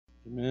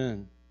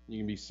Amen. You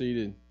can be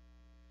seated.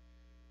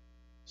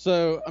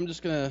 So I'm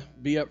just going to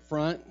be up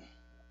front.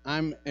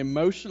 I'm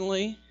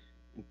emotionally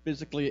and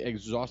physically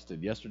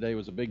exhausted. Yesterday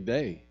was a big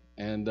day,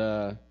 and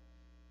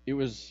it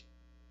was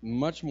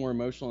much more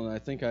emotional than I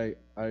think I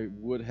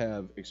would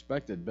have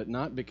expected, but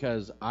not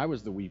because I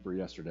was the weeper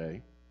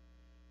yesterday,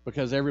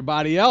 because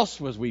everybody else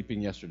was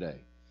weeping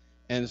yesterday.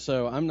 And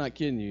so I'm not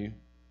kidding you.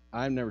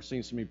 I've never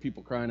seen so many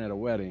people crying at a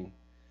wedding.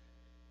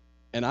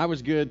 And I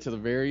was good to the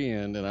very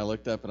end, and I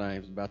looked up and I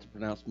was about to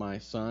pronounce my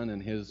son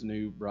and his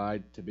new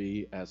bride to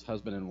be as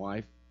husband and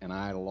wife, and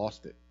I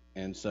lost it.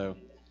 And so,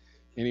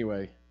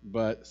 anyway,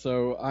 but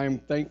so I'm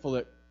thankful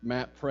that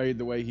Matt prayed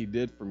the way he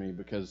did for me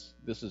because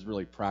this is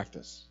really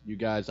practice. You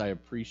guys, I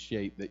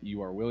appreciate that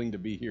you are willing to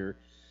be here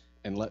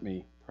and let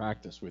me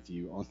practice with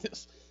you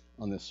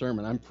on this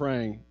sermon. I'm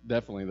praying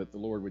definitely that the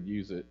Lord would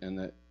use it and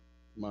that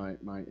my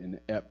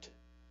inept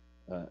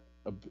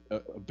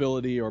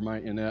ability or my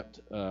inept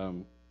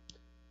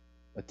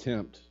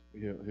attempt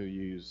he'll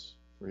use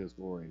for his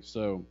glory.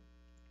 So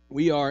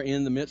we are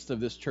in the midst of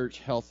this church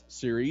health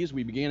series.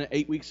 We began it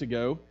 8 weeks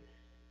ago,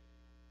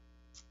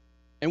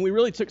 and we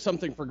really took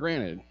something for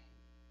granted.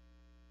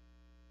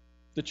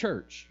 The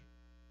church,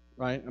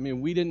 right? I mean,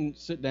 we didn't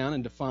sit down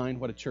and define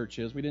what a church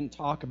is. We didn't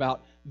talk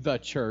about the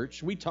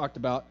church. We talked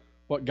about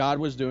what God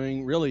was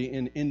doing really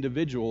in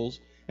individuals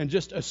and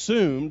just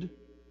assumed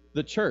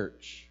the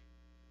church.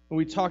 And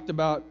we talked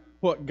about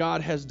what God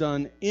has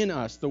done in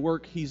us, the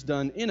work He's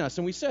done in us.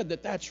 And we said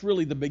that that's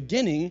really the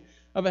beginning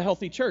of a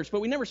healthy church.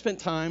 But we never spent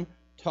time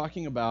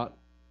talking about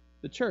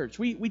the church.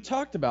 We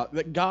talked about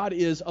that God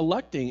is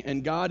electing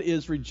and God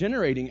is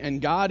regenerating and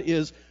God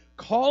is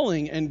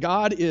calling and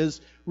God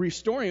is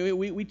restoring.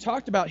 We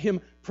talked about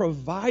Him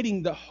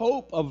providing the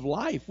hope of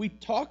life. We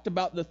talked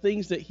about the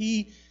things that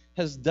He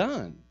has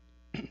done.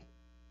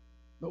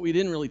 But we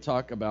didn't really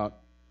talk about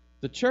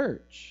the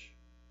church.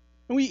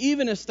 And we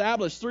even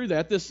established through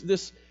that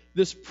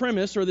this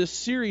premise or this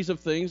series of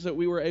things that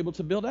we were able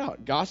to build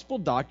out. Gospel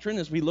doctrine,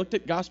 as we looked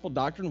at gospel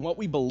doctrine, what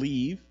we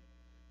believe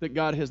that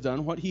God has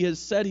done, what He has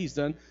said He's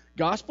done,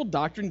 gospel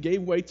doctrine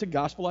gave way to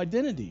gospel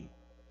identity.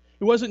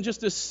 It wasn't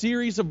just a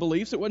series of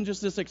beliefs. It wasn't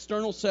just this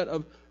external set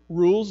of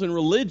rules and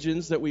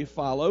religions that we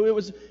follow. It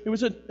was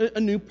a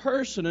new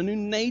person, a new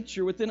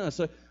nature within us,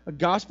 a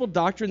gospel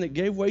doctrine that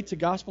gave way to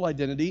gospel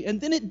identity,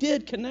 and then it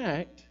did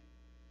connect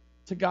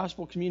to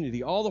gospel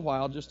community, all the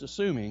while just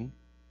assuming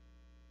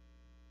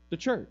the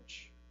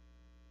church.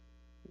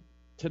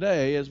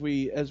 Today, as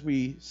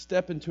we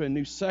step into a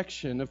new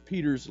section of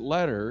Peter's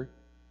letter,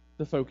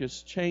 the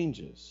focus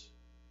changes.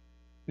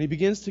 And he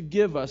begins to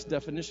give us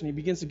definition. He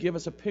begins to give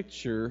us a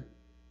picture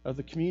of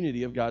the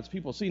community of God's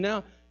people. See,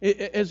 now,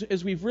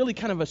 as we've really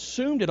kind of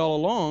assumed it all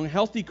along,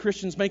 healthy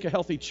Christians make a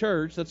healthy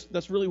church.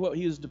 That's really what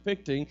he is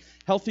depicting.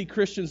 Healthy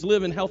Christians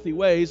live in healthy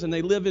ways, and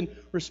they live in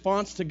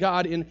response to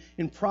God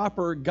in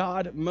proper,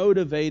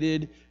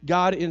 God-motivated,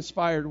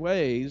 God-inspired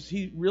ways.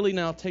 He really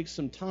now takes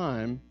some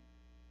time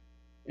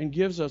and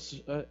gives us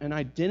an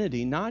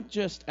identity, not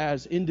just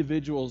as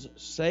individuals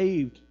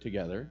saved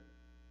together,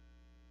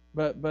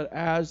 but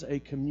as a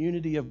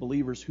community of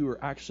believers who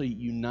are actually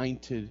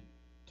united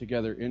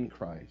together in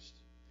Christ.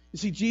 You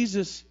see,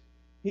 Jesus,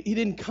 He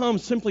didn't come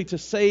simply to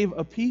save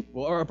a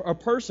people or a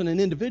person, an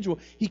individual.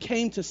 He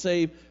came to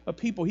save a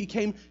people. He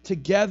came to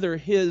gather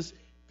His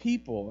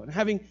people. And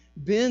having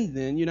been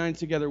then united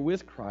together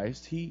with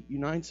Christ, He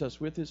unites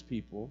us with His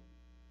people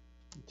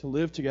to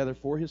live together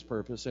for His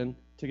purpose and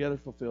together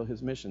fulfill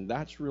His mission.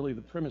 That's really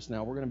the premise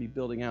now we're going to be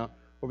building out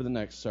over the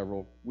next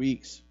several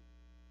weeks.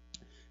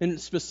 And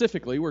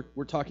specifically,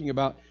 we're talking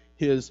about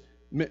His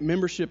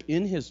membership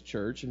in His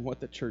church and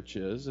what the church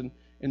is, and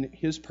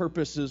His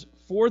purposes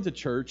for the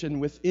church and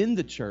within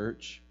the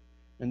church,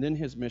 and then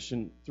His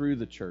mission through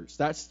the church.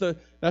 That's the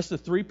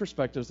three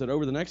perspectives that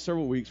over the next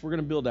several weeks we're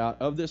going to build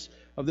out of this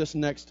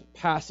next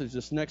passage,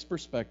 this next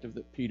perspective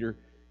that Peter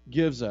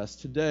gives us.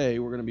 Today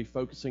we're going to be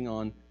focusing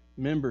on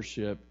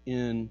membership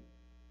in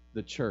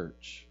the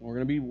church. And we're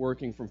going to be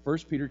working from 1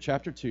 Peter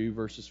chapter 2,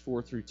 verses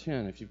 4 through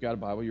 10. If you've got a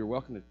Bible, you're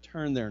welcome to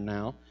turn there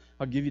now.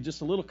 I'll give you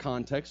just a little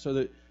context so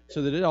that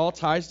it all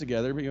ties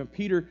together. But,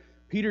 Peter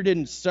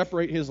didn't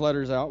separate his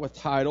letters out with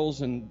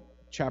titles and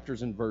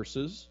chapters and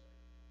verses.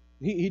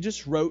 He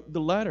just wrote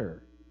the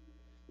letter.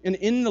 And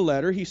in the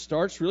letter, he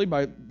starts really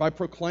by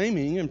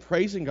proclaiming and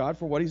praising God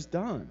for what He's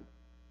done.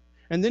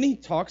 And then he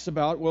talks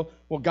about, well,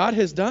 God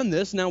has done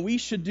this, now we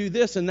should do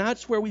this. And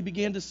that's where we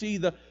began to see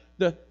the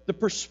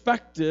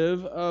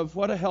perspective of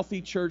what a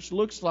healthy church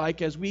looks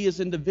like as we as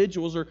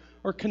individuals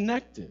are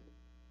connected.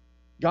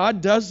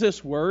 God does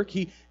this work.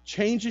 He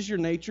changes your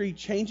nature. He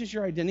changes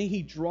your identity.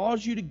 He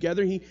draws you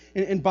together.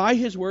 And by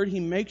His word,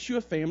 He makes you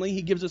a family.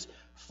 He gives us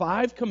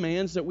 5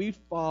 commands that we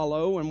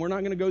follow, and we're not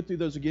going to go through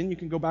those again. You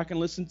can go back and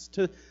listen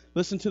to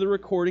the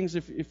recordings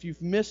if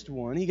you've missed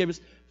one. He gave us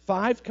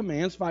 5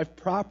 commands, 5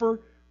 proper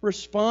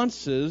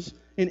responses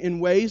in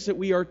ways that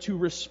we are to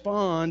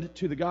respond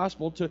to the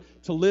gospel,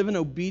 to live in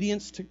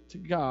obedience to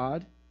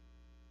God.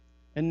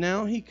 And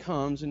now he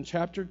comes in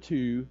chapter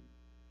 2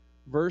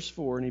 verse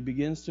 4, and he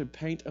begins to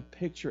paint a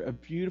picture, a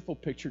beautiful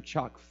picture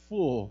chock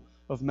full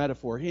of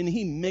metaphor. And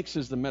he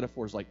mixes the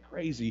metaphors like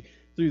crazy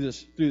through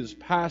this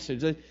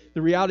passage.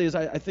 The reality is,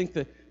 I think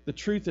that the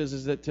truth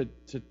is that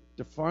to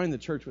define the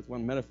church with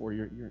one metaphor,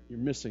 you're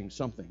missing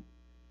something.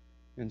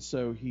 And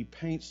so he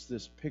paints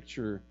this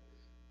picture,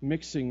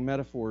 mixing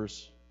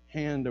metaphors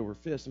hand over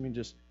fist. I mean,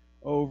 just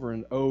over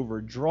and over,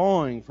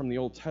 drawing from the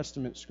Old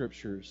Testament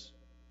scriptures.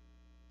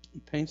 He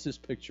paints this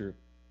picture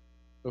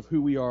of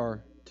who we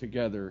are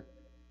together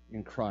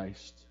in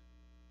Christ.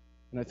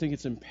 And I think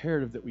it's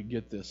imperative that we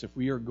get this if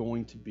we are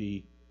going to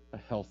be a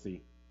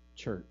healthy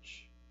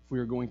church, if we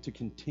are going to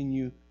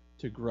continue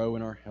to grow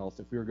in our health,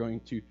 if we are going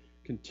to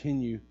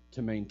continue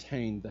to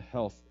maintain the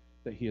health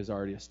that he has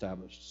already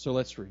established. So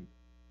let's read.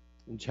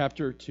 In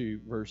chapter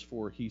 2, verse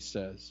 4, he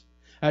says,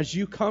 as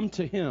you come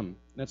to him,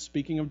 that's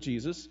speaking of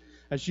Jesus,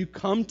 as you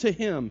come to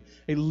him,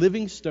 a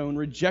living stone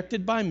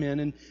rejected by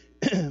men,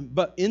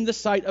 but in the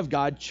sight of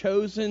God,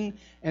 chosen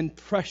and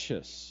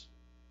precious.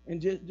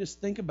 And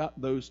just think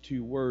about those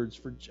two words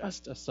for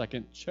just a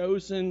second.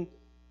 Chosen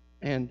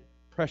and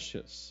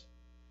precious.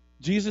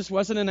 Jesus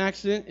wasn't an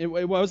accident. It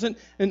wasn't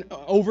an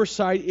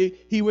oversight.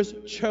 He was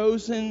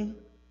chosen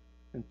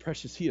and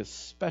precious. He is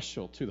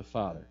special to the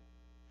Father.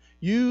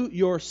 You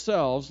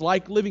yourselves,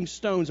 like living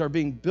stones, are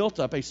being built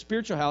up, a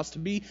spiritual house, to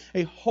be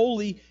a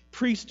holy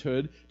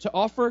priesthood, to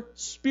offer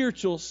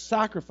spiritual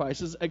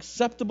sacrifices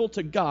acceptable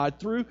to God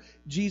through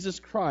Jesus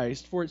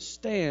Christ, for it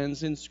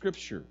stands in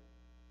Scripture.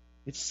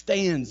 It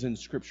stands in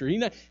Scripture.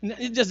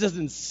 It just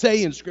doesn't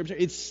say in Scripture.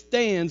 It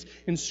stands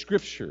in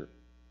Scripture.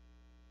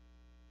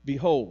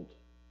 Behold,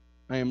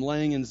 I am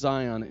laying in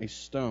Zion a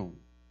stone,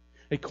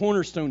 a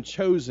cornerstone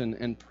chosen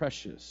and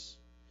precious,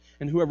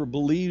 and whoever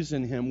believes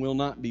in him will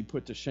not be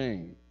put to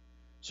shame.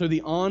 So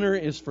the honor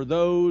is for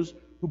those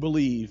who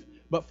believe,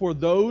 but for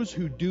those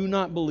who do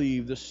not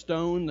believe, the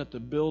stone that the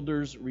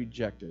builders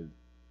rejected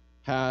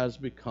has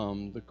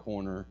become the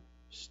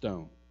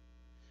cornerstone,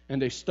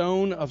 and a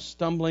stone of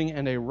stumbling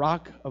and a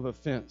rock of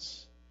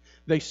offense.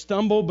 They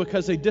stumble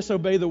because they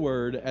disobey the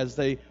word, as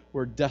they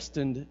were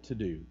destined to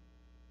do.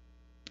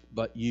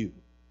 But you,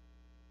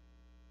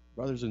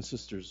 brothers and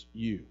sisters,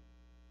 you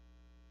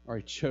are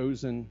a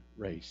chosen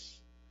race,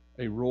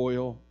 a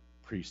royal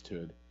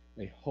priesthood,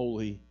 a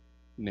holy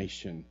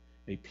nation,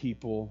 a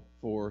people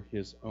for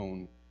his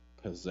own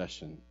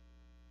possession,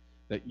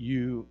 that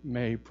you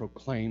may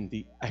proclaim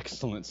the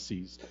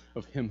excellencies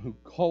of him who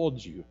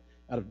called you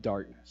out of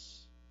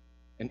darkness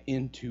and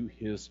into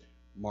his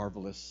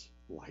marvelous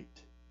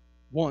light.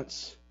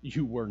 Once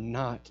you were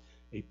not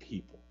a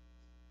people,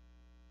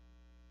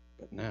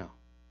 but now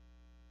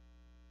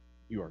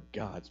you are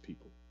God's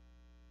people.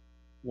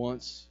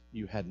 Once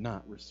you had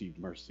not received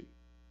mercy,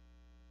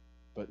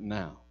 but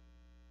now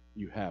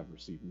you have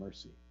received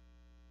mercy.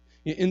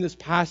 In this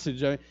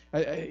passage,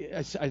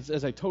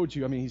 as I told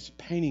you, he's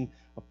painting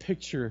a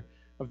picture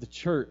of the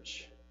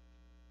church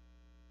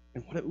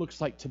and what it looks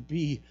like to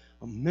be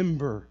a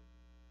member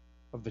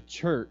of the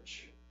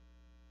church.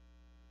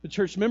 The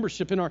church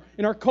membership in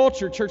our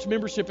culture, church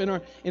membership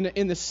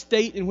in the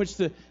state in which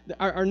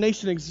our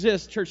nation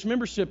exists, church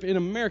membership in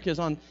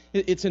America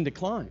it's in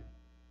decline.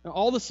 Now,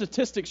 all the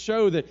statistics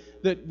show that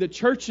the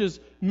church's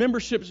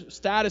membership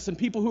status and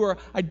people who are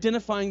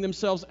identifying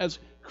themselves as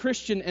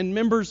Christian and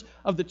members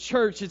of the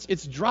church,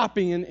 it's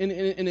dropping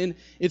and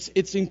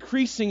it's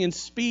increasing in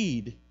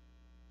speed.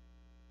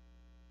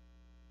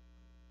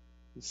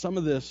 And some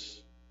of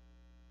this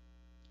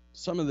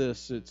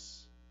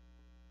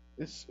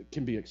this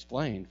can be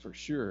explained for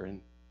sure,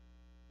 and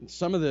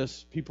some of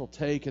this people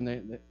take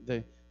and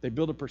they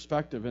build a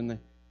perspective and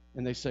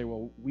they say,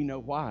 well, we know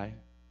why.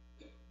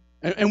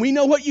 And we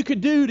know what you could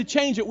do to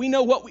change it. We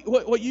know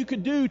what you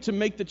could do to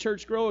make the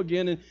church grow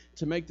again and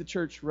to make the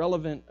church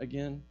relevant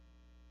again.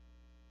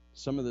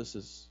 Some of this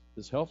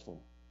is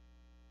helpful.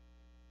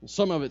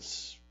 Some of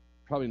it's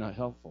probably not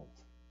helpful.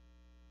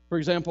 For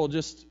example,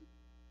 just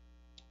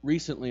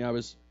recently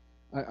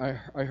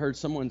I heard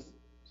someone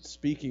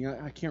speaking.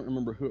 I can't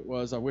remember who it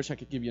was. I wish I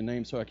could give you a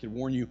name so I could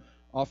warn you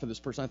off of this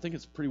person. I think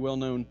it's a pretty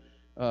well-known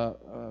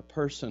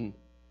person.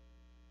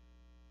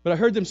 But I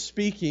heard them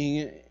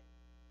speaking,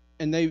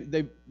 and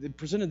they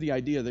presented the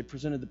idea, they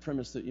presented the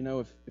premise that,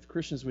 if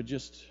Christians would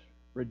just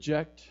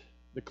reject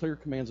the clear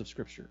commands of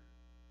Scripture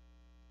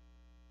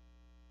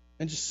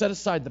and just set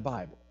aside the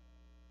Bible,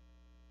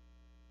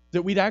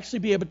 that we'd actually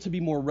be able to be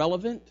more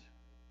relevant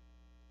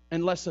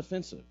and less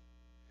offensive.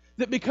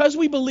 That because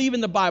we believe in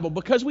the Bible,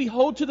 because we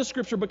hold to the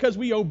Scripture, because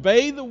we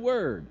obey the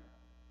Word,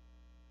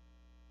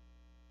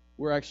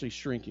 we're actually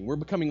shrinking. We're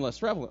becoming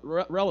less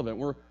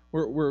relevant.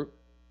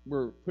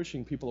 We're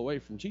pushing people away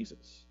from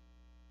Jesus.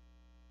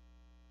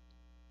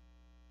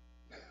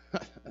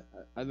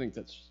 I think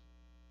that's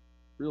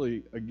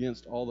really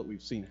against all that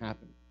we've seen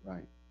happen,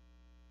 right?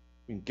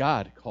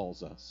 God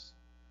calls us.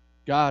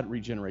 God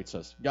regenerates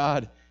us.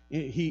 God,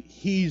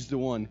 He's the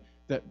one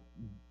that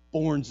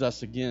borns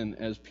us again,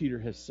 as Peter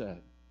has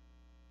said.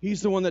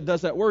 He's the one that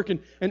does that work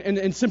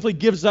and simply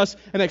gives us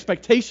an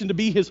expectation to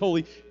be His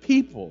holy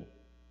people.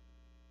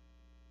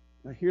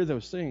 I hear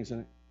those things,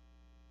 and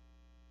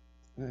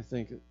I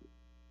think,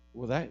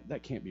 well,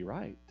 that can't be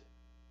right.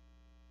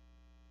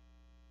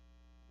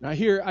 And I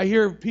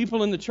hear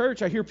people in the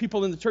church. I hear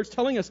people in the church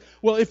telling us,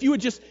 well, if you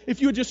would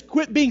just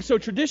quit being so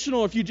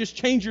traditional, if you just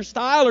change your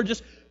style, or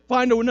just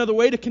find another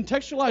way to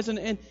contextualize.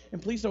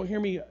 And please don't hear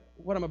me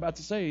what I'm about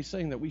to say. He's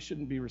saying that we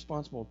shouldn't be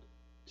responsible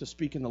to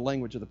speak in the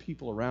language of the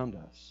people around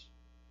us.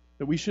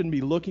 That we shouldn't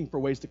be looking for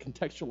ways to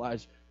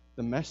contextualize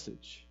the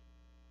message.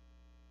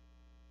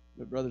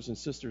 But brothers and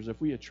sisters,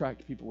 if we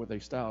attract people with a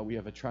style, we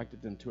have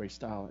attracted them to a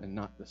style and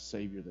not the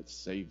Savior that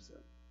saves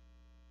them.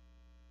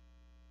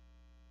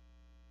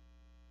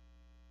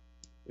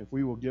 If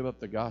we will give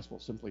up the gospel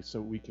simply so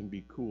we can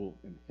be cool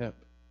and hip.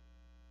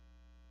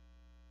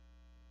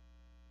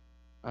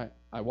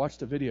 I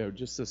watched a video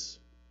just this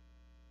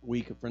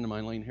week. A friend of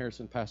mine, Lane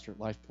Harrison, pastor at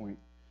Life Point,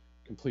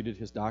 completed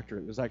his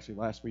doctorate. It was actually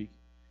last week.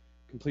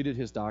 Completed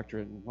his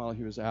doctorate, and while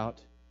he was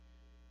out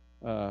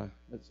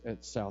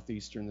at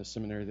Southeastern, the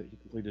seminary that he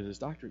completed his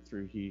doctorate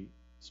through, he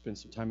spent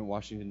some time in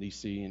Washington,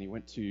 D.C., and he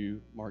went to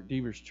Mark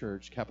Deaver's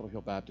church, Capitol Hill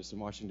Baptist in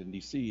Washington,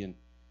 D.C.,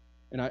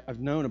 and I've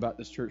known about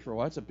this church for a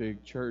while. It's a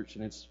big church,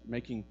 and it's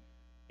making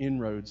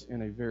inroads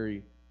in a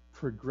very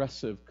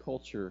progressive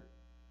culture,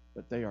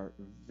 but they are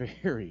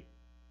very,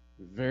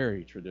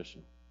 very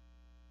traditional.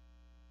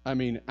 I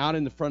mean, out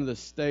in the front of the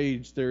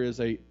stage, there is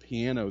a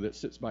piano that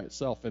sits by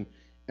itself,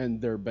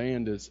 and their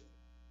band is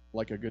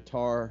like a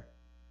guitar,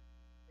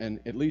 and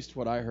at least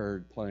what I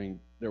heard playing,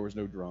 there was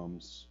no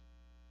drums.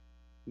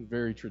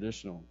 Very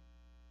traditional.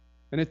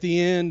 And at the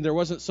end, there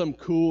wasn't some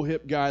cool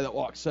hip guy that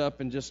walks up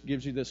and just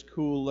gives you this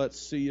cool, let's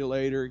see you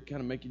later,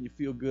 kind of making you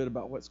feel good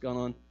about what's gone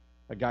on.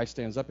 A guy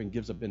stands up and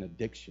gives a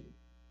benediction,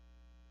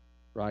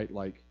 right?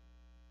 Like,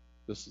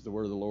 this is the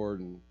word of the Lord,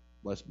 and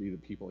blessed be the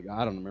people of God.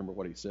 I don't remember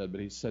what he said,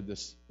 but he said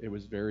this. It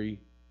was very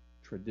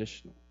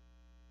traditional.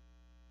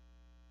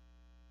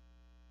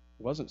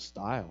 It wasn't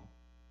style.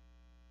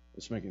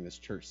 It's making this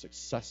church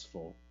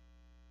successful,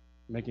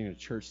 making a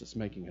church that's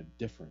making a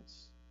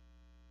difference.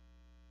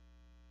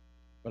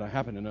 But I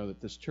happen to know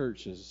that this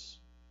church is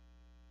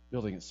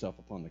building itself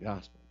upon the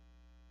gospel.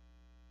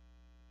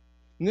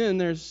 And then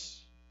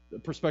there's the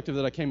perspective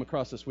that I came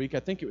across this week. I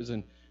think it was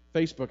in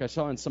Facebook. I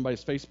saw in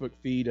somebody's Facebook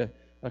feed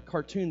a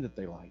cartoon that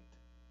they liked.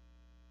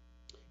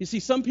 You see,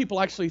 some people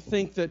actually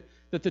think that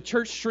the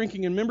church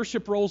shrinking and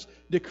membership rolls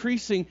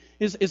decreasing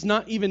is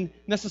not even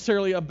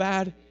necessarily a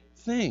bad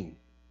thing.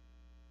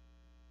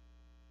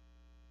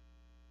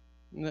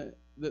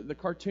 The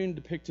cartoon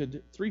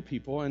depicted three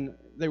people, and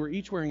they were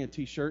each wearing a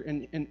T-shirt,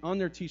 and on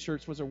their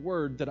T-shirts was a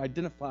word that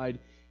identified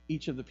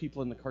each of the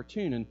people in the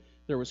cartoon. And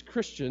there was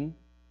Christian,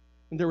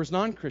 and there was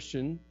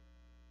non-Christian,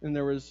 and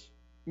there was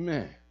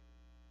meh.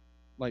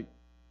 Like,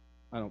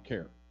 I don't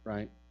care,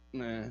 right?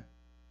 Meh.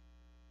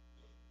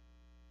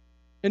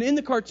 And in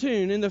the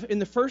cartoon, in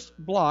the first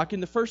block,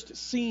 in the first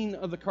scene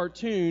of the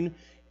cartoon,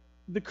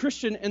 the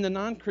Christian and the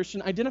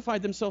non-Christian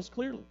identified themselves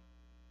clearly.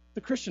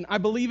 The Christian, I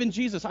believe in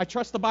Jesus. I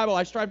trust the Bible.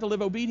 I strive to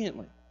live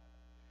obediently.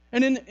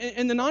 And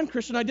in the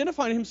non-Christian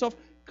identifying himself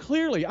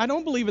clearly. I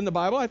don't believe in the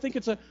Bible. I think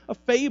it's a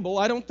fable.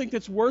 I don't think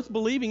it's worth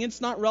believing.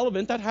 It's not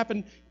relevant. That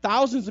happened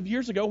thousands of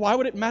years ago. Why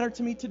would it matter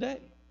to me today?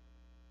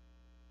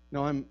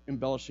 No, I'm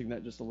embellishing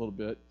that just a little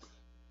bit.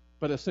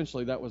 But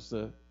essentially that was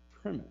the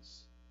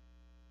premise.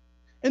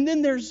 And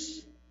then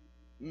there's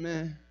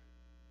meh.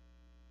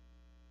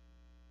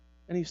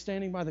 And he's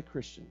standing by the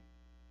Christian.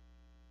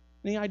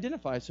 And he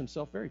identifies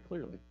himself very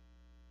clearly.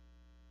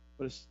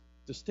 But it's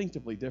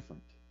distinctively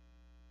different.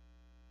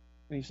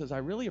 And he says, I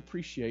really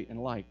appreciate and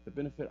like the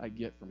benefit I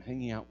get from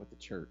hanging out with the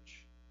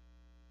church.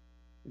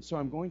 And so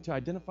I'm going to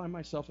identify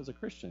myself as a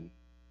Christian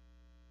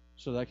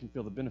so that I can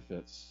feel the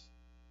benefits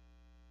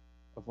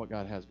of what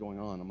God has going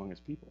on among his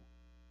people.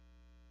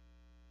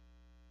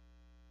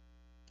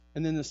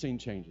 And then the scene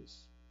changes.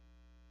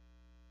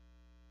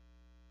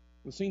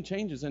 The scene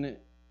changes, and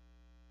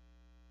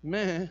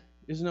meh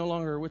is no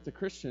longer with the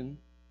Christian,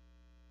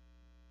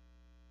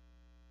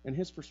 and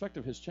his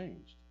perspective has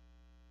changed.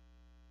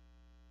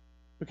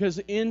 Because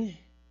in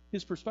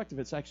his perspective,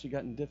 it's actually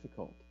gotten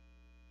difficult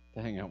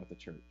to hang out with the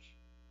church,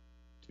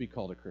 to be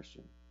called a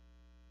Christian,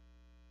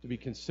 to be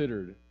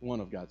considered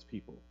one of God's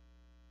people.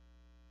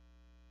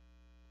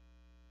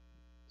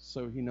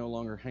 So he no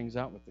longer hangs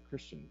out with the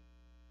Christian,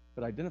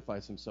 but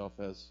identifies himself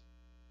as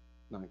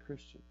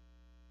non-Christian.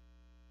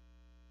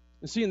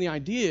 And see, and the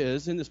idea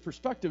is, in this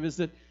perspective, is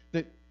that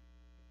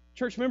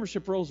church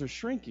membership rolls are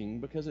shrinking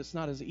because it's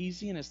not as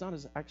easy and it's not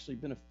as actually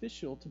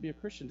beneficial to be a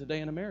Christian today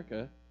in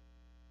America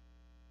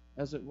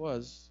as it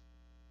was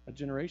a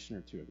generation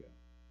or two ago.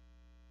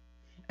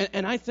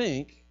 And I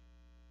think,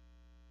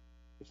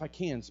 if I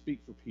can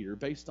speak for Peter,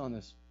 based on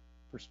this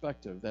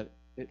perspective, that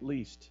at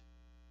least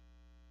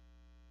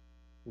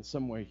in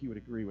some way he would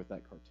agree with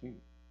that cartoon.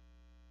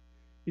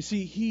 You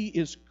see, he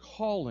is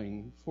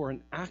calling for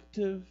an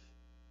active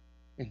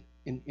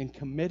and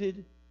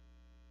committed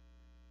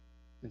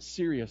and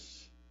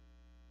serious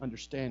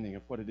understanding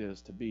of what it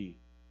is to be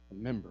a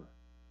member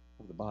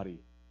of the body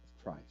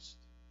of Christ.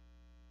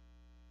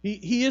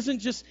 He isn't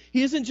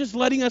just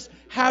letting us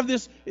have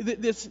this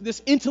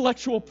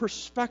intellectual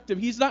perspective.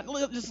 He's not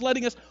just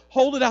letting us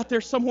hold it out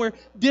there somewhere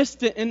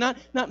distant and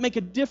not make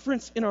a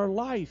difference in our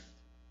life.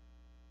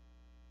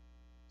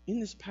 In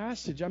this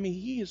passage,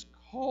 He is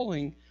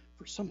calling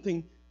for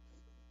something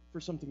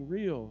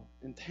real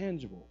and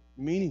tangible,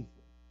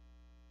 meaningful.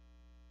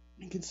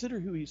 And consider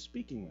who He's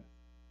speaking with.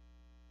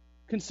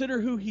 Consider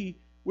who He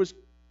was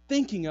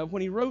thinking of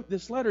when He wrote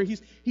this letter.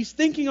 He's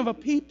thinking of a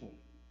people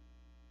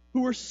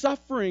who are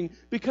suffering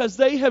because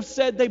they have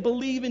said they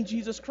believe in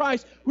Jesus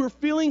Christ, who are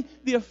feeling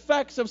the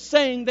effects of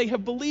saying they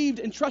have believed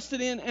and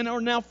trusted in and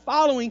are now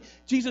following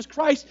Jesus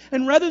Christ.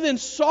 And rather than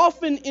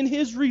soften in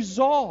His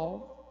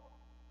resolve,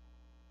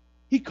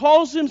 He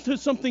calls them to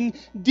something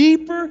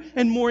deeper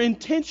and more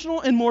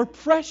intentional and more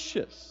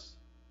precious.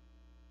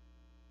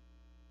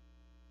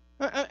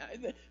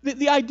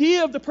 The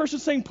idea of the person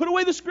saying, put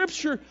away the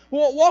Scripture,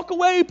 walk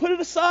away, put it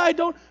aside,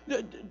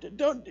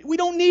 we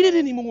don't need it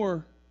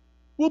anymore.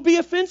 We'll be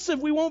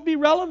offensive. We won't be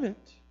relevant.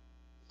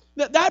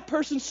 That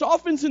person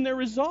softens in their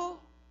resolve.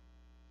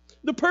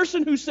 The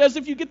person who says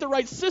if you get the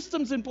right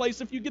systems in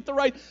place, if you get the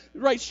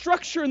right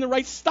structure and the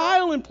right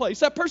style in place,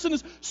 that person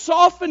is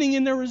softening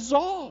in their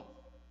resolve.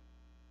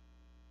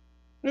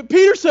 And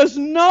Peter says,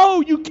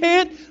 no, you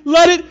can't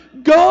let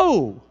it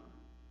go.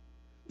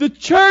 The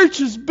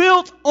church is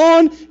built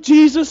on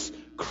Jesus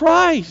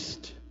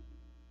Christ.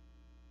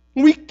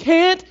 We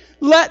can't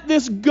let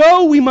this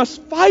go. We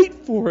must fight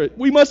for it.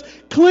 We must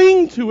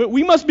cling to it.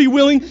 We must be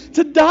willing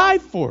to die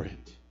for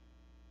it.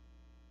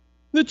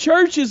 The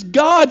church is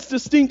God's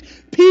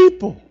distinct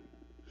people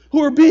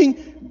who are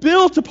being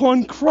built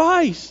upon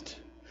Christ,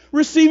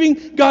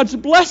 receiving God's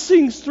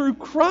blessings through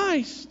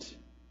Christ,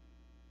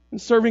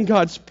 and serving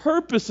God's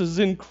purposes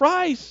in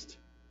Christ.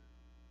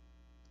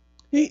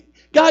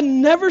 God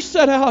never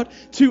set out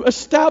to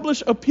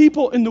establish a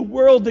people in the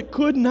world that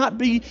could not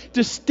be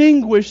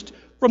distinguished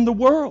from the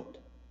world.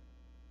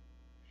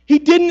 He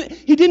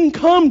didn't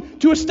come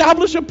to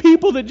establish a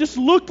people that just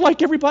looked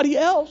like everybody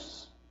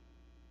else.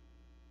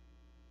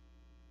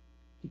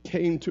 He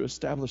came to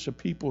establish a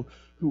people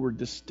who were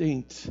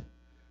distinct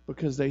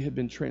because they had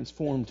been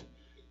transformed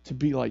to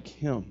be like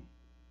Him.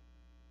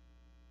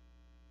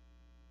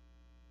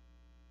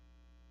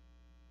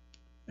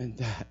 And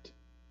that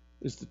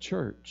is the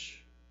church.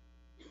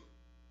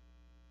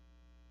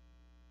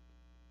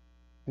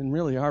 And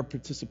really our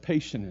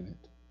participation in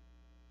it.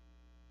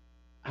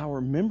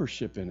 Our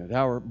membership in it,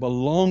 our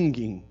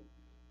belonging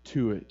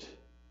to it,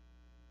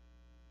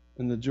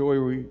 and the joy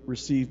we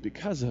receive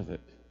because of it,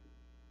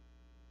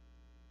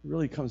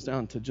 really comes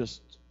down to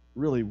just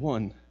really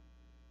one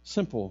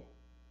simple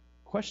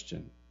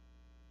question.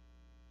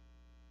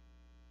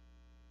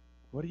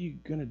 What are you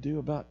going to do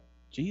about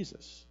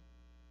Jesus?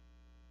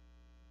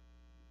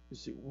 You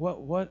see,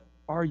 what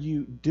are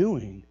you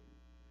doing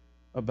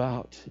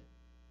about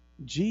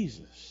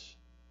Jesus?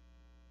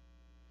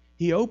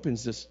 He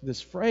opens this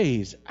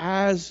phrase,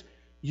 as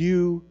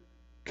you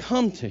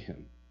come to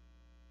Him.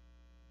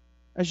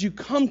 As you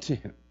come to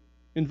Him.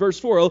 In verse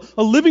 4,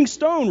 a living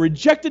stone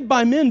rejected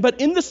by men, but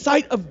in the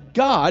sight of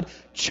God,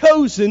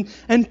 chosen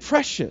and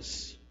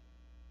precious.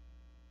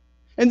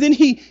 And then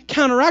He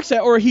counteracts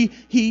that, or he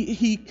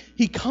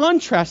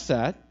contrasts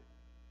that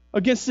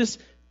against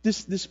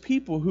this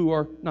people who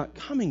are not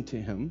coming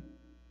to Him,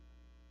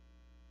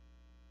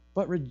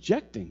 but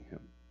rejecting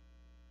Him.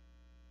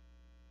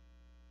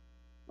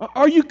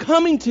 Are you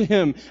coming to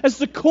Him as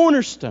the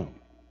cornerstone?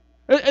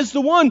 As the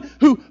one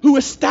who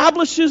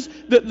establishes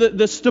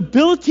the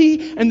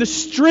stability and the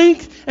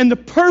strength and the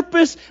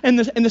purpose and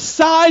the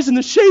size and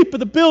the shape of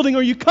the building?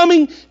 Are you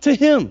coming to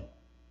Him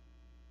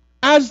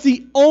as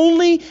the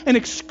only and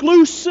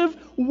exclusive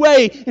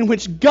way in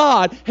which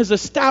God has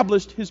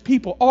established His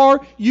people?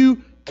 Are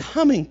you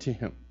coming to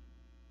Him?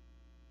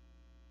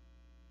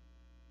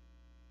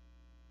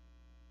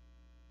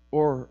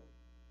 Or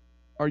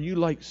are you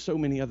like so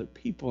many other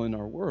people in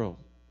our world,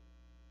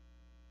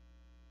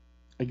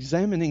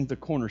 examining the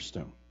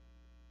cornerstone?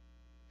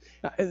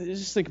 Now,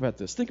 just think about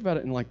this. Think about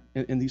it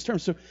in these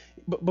terms. So,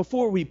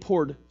 before we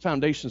poured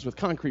foundations with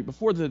concrete,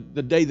 before the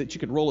day that you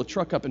could roll a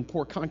truck up and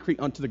pour concrete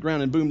onto the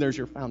ground and boom, there's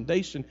your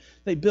foundation,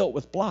 they built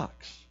with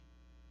blocks.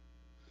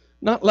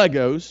 Not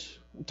Legos.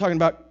 I'm talking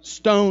about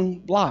stone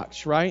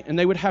blocks, right? And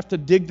they would have to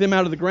dig them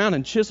out of the ground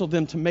and chisel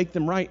them to make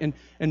them right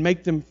and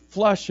make them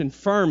flush and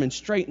firm and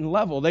straight and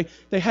level. They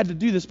had to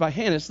do this by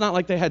hand. It's not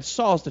like they had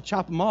saws to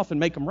chop them off and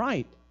make them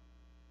right.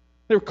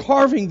 They were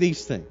carving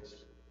these things.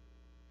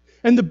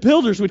 And the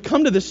builders would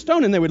come to this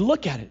stone and they would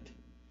look at it.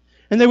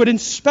 And they would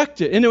inspect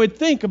it. And they would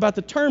think about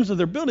the terms of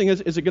their building.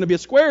 Is it going to be a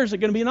square? Is it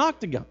going to be an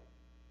octagon?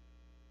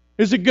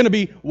 Is it going to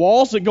be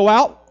walls that go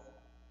out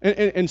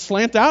and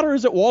slant out, or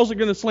is it walls that are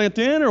going to slant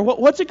in, or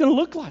what's it going to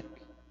look like?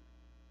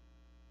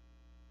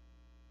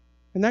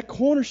 And that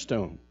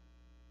cornerstone,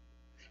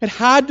 it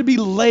had to be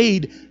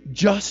laid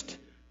just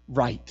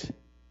right,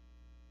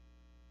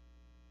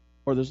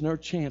 or there's no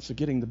chance of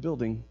getting the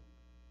building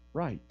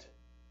right.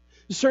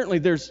 Certainly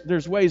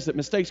there's ways that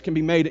mistakes can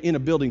be made in a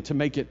building to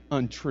make it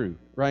untrue,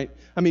 right?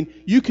 I mean,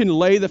 you can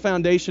lay the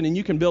foundation and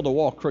you can build a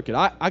wall crooked.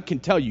 I can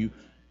tell you,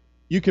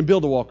 you can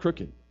build a wall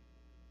crooked,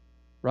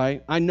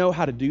 right? I know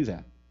how to do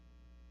that.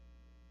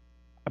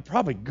 I'm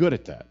probably good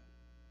at that.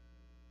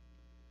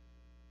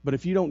 But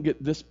if you don't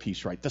get this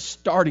piece right, the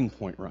starting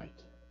point right,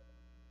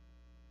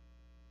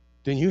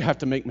 then you have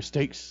to make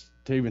mistakes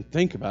to even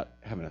think about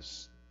having a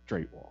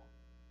straight wall.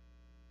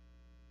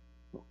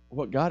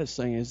 What God is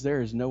saying is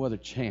there is no other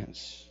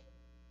chance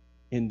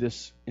in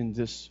this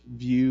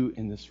view,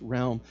 in this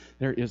realm.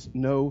 There is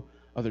no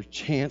other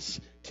chance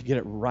to get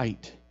it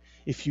right.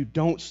 If you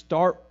don't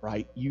start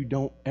right, you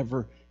don't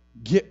ever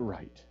get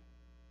right.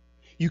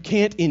 You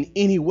can't in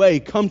any way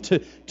come to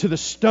the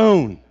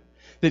stone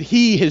that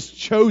He has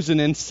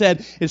chosen and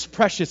said is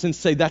precious and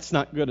say that's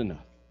not good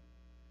enough.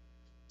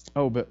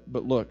 Oh, but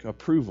look,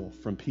 approval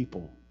from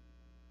people.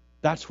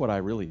 That's what I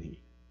really need.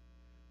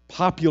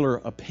 Popular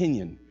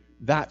opinion.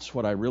 That's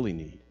what I really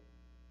need.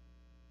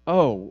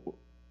 Oh,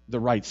 the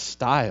right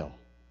style.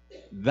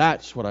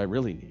 That's what I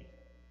really need.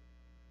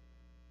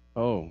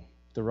 Oh,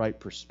 the right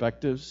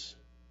perspectives.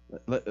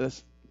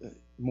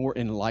 More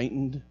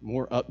enlightened,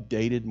 more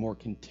updated, more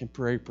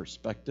contemporary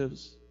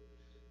perspectives.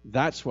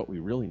 That's what we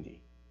really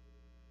need.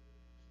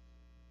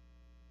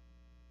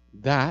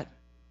 That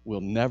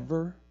will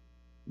never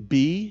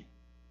be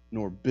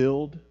nor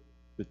build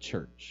the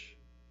church.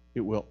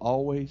 It will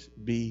always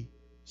be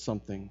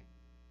something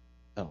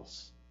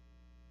else.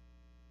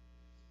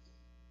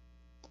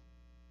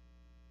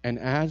 And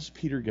as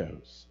Peter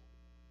goes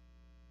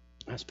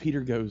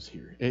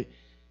here,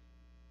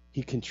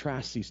 he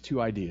contrasts these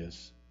two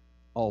ideas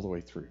all the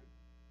way through.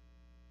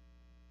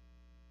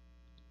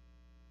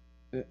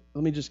 Let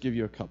me just give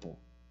you a couple.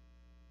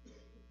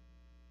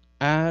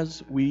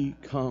 As we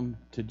come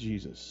to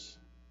Jesus,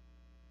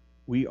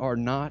 we are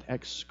not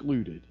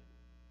excluded,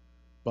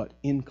 but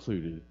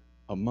included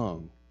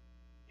among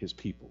His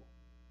people.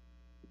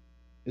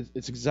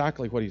 It's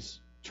exactly what he's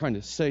trying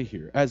to say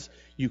here. As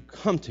you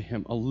come to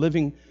Him, a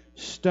living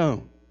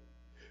stone,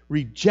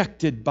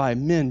 rejected by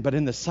men, but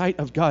in the sight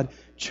of God,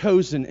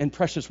 chosen and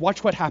precious.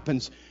 Watch what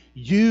happens.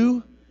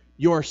 You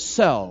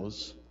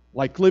yourselves,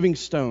 like living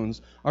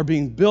stones, are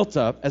being built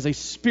up as a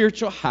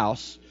spiritual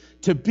house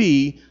to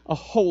be a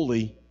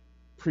holy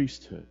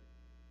priesthood.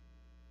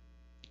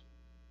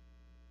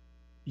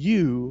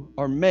 You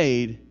are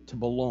made to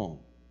belong.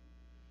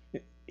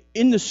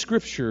 In the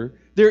Scripture,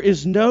 there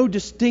is no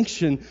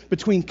distinction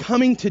between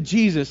coming to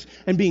Jesus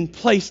and being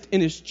placed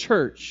in His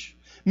church.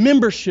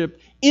 Membership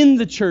in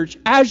the church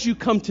as you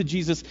come to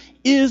Jesus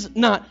is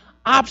not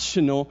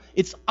optional,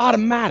 it's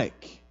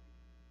automatic.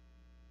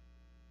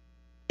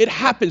 It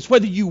happens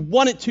whether you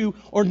want it to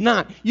or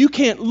not. You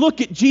can't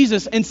look at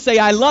Jesus and say,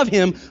 I love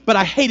Him, but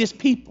I hate His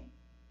people.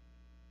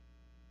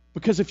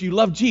 Because if you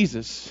love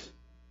Jesus,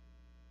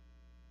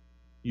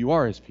 you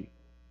are His people.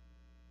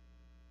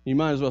 You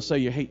might as well say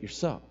you hate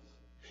yourself.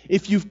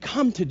 If you've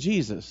come to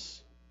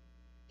Jesus,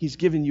 He's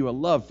given you a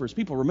love for His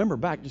people. Remember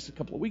back just a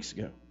couple of weeks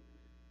ago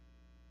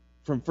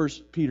from 1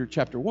 Peter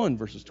chapter 1,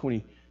 verses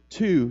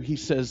 22, he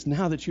says,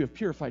 now that you have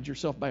purified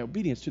yourself by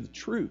obedience to the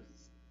truth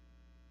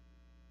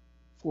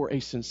for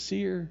a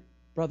sincere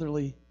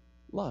brotherly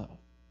love.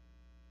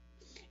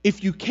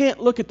 If you can't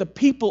look at the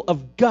people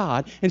of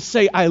God and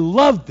say, I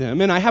love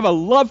them and I have a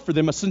love for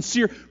them, a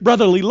sincere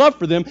brotherly love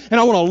for them, and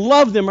I want to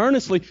love them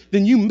earnestly,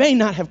 then you may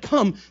not have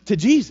come to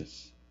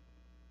Jesus.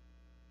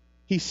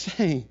 He's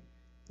saying,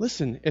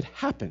 listen, it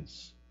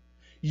happens.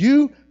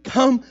 You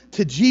come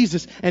to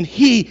Jesus and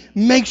He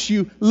makes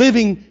you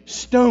living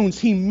stones.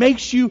 He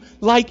makes you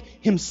like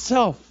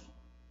Himself.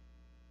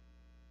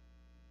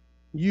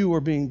 You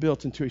are being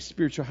built into a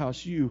spiritual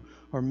house. You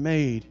are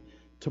made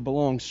to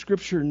belong.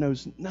 Scripture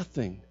knows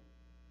nothing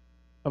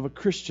of a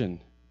Christian,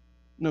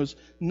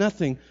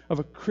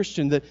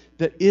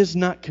 that is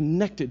not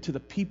connected to the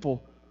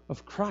people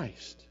of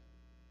Christ.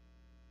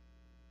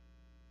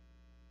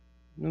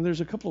 Now,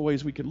 there's a couple of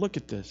ways we could look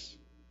at this.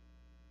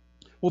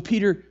 Well,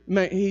 Peter,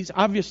 he's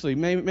obviously,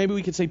 maybe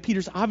we could say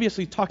Peter's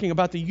obviously talking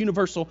about the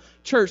universal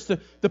church,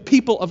 the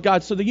people of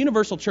God. So the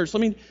universal church,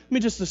 let me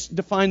just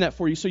define that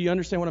for you so you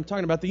understand what I'm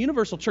talking about. The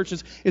universal church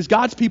is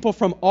God's people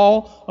from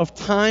all of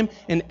time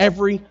and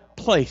every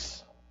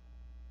place.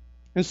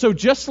 And so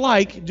just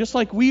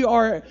like we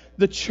are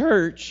the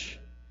church,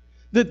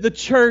 the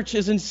church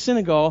is in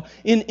Senegal,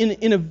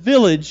 in a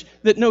village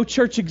that no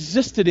church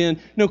existed in,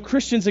 no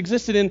Christians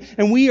existed in,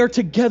 and we are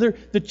together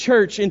the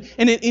church. And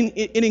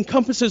it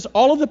encompasses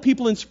all of the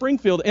people in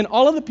Springfield and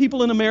all of the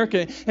people in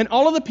America and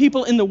all of the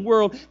people in the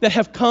world that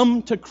have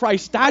come to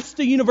Christ. That's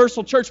the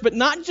universal church, but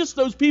not just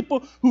those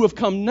people who have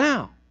come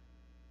now,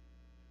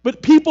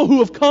 but people who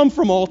have come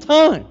from all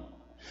time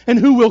and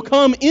who will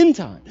come in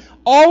time.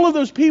 All of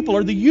those people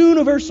are the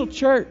universal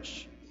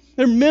church.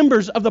 They're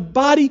members of the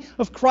body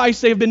of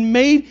Christ. They have been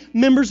made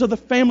members of the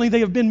family. They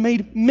have been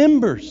made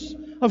members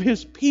of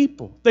His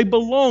people. They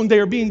belong. They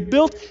are being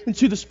built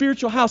into the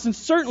spiritual house. And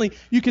certainly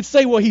you could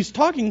say, well, he's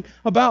talking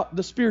about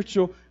the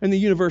spiritual and the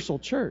universal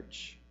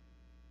church.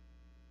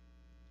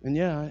 And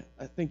yeah,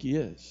 I think He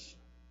is.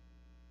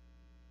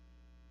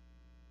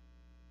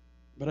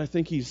 But I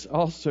think He's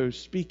also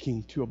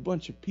speaking to a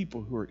bunch of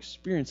people who are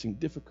experiencing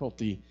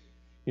difficulty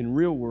in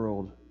real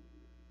world,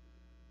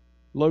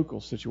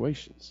 local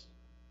situations.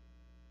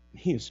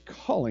 He is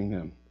calling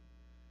them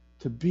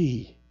to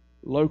be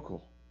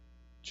local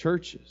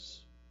churches.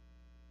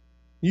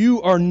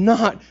 You are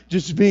not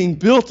just being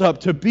built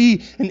up to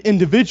be an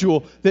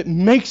individual that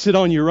makes it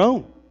on your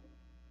own.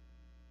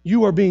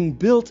 You are being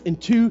built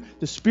into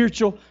the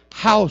spiritual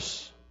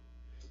house.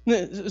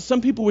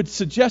 Some people would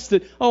suggest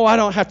that, I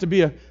don't have to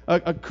be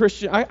a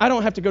Christian. I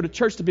don't have to go to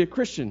church to be a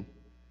Christian.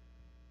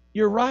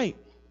 You're right.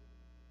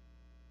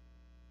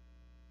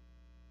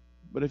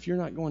 But if you're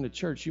not going to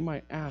church, you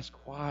might ask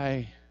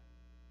why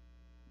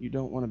you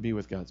don't want to be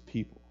with God's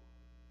people.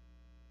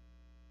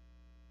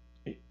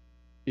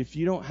 If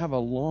you don't have a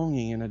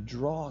longing and a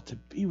draw to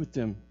be with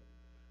them,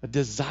 a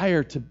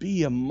desire to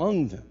be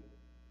among them,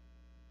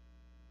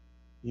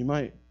 you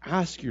might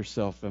ask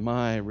yourself, am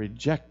I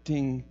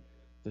rejecting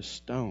the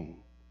stone?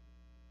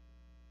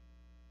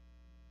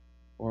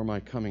 Or am I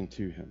coming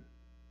to Him?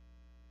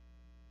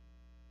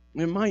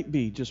 It might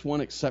be just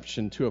one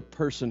exception to a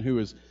person who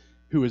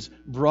is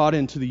brought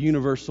into the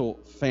universal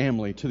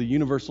family, to the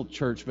universal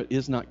church, but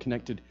is not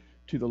connected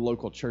to the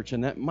local church.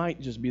 And that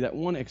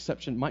one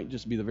exception might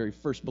just be the very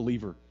first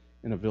believer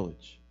in a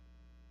village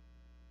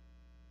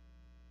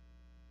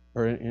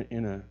or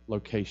in a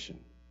location.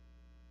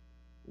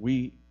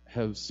 We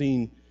have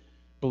seen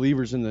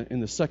believers in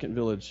the second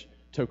village,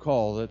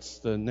 Tokal, that's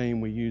the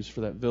name we use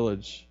for that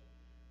village.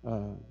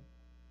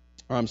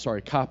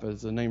 Kappa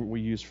is the name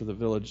we use for the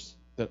village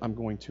that I'm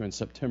going to in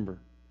September.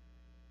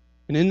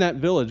 And in that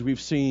village,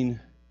 we've seen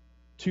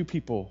 2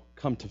 people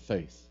come to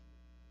faith.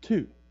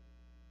 2.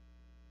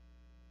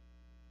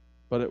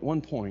 But at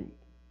one point,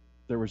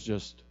 there was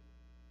just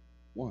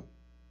 1.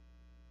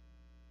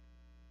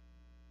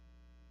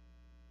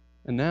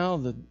 And now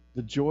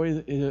the joy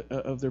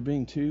of there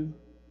being 2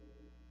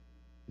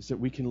 is that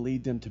we can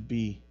lead them to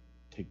be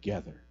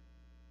together,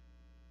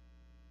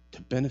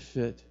 to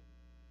benefit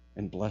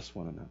and bless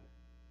one another.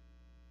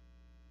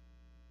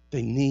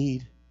 They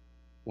need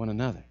one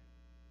another.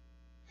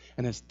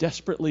 And as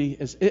desperately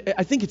as...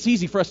 I think it's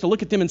easy for us to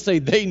look at them and say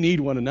they need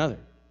one another.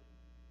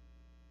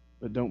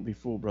 But don't be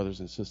fooled, brothers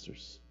and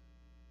sisters.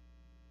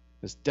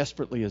 As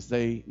desperately as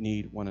they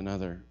need one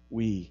another,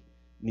 we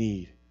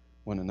need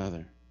one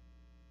another.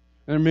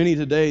 There are many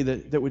today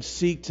that would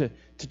seek to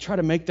try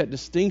to make that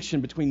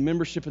distinction between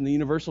membership in the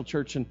universal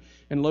church and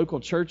local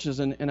churches.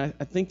 And I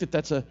think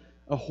that's a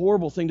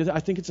horrible thing to do. I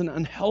think it's an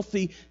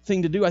unhealthy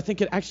thing to do. I think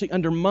it actually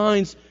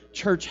undermines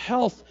church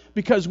health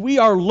because we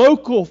are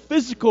local,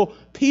 physical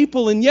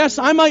people. And yes,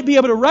 I might be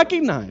able to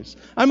recognize,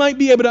 I might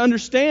be able to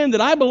understand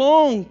that I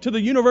belong to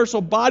the universal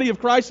body of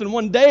Christ, and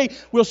one day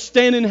we'll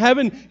stand in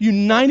heaven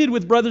united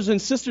with brothers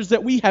and sisters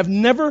that we have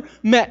never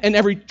met. And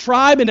every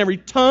tribe and every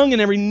tongue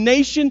and every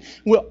nation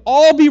will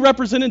all be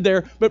represented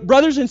there. But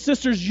brothers and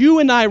sisters, you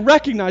and I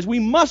we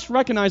must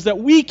recognize that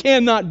we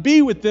cannot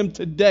be with them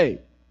today.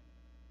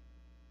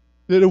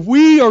 That if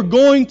we are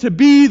going to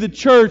be the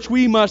church,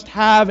 we must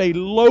have a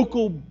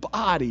local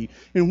body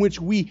in which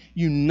we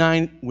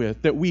unite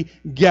with, that we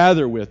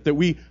gather with, that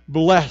we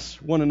bless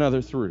one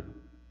another through.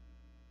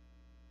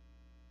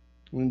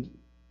 And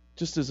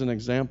just as an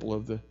example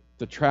of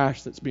the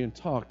trash that's being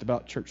talked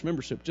about church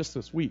membership just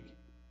this week,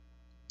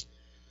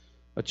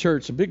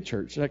 a big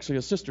church, actually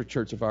a sister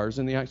church of ours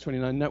in the Acts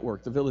 29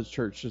 network, the Village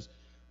Church,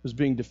 was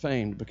being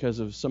defamed because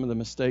of some of the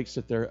mistakes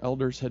that their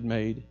elders had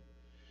made.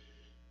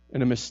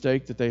 And a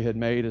mistake that they had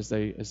made as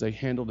they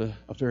handled a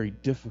very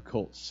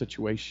difficult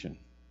situation.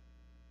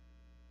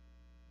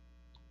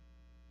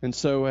 And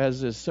so,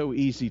 as is so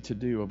easy to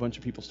do, a bunch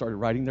of people started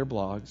writing their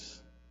blogs,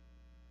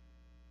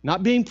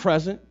 not being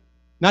present,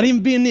 not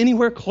even being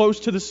anywhere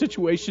close to the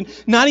situation,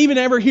 not even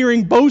ever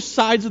hearing both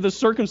sides of the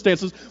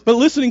circumstances, but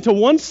listening to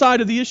one side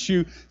of the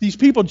issue. These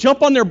people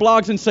jump on their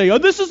blogs and say,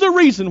 this is the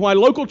reason why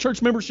local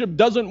church membership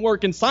doesn't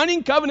work, and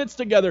signing covenants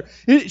together,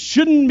 it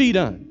shouldn't be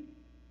done.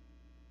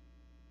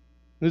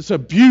 It's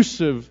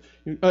abusive.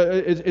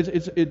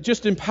 It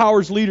just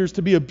empowers leaders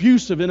to be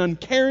abusive and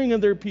uncaring of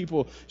their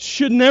people.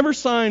 Should never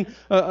sign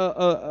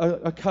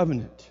a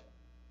covenant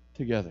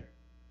together.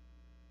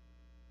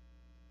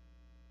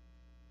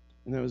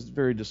 And that was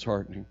very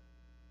disheartening.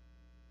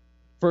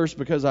 First,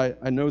 because I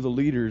know the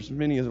leaders,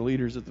 many of the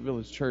leaders at the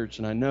Village Church,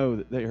 and I know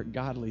that they are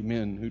godly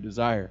men who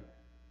desire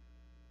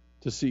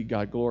to see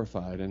God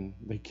glorified, and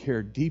they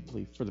care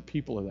deeply for the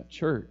people of that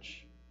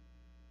church.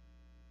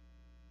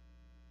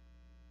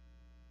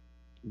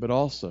 But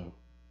also,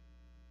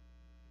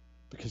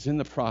 because in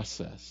the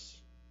process,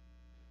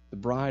 the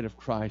bride of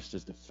Christ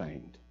is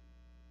defamed.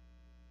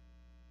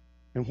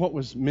 And what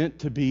was meant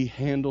to be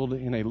handled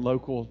in a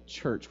local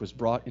church was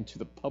brought into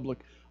the public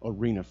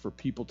arena for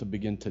people to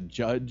begin to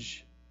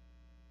judge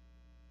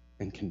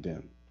and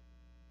condemn.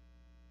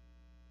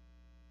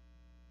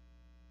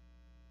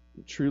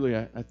 Truly,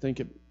 I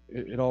think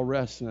it all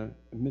rests in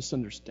a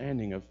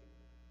misunderstanding of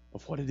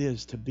what it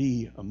is to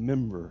be a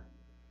member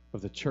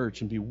of the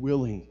church and be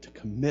willing to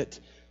commit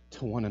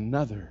to one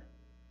another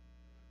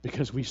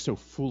because we so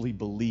fully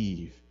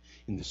believe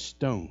in the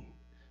stone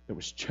that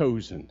was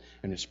chosen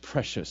and is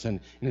precious and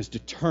is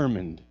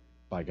determined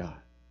by God.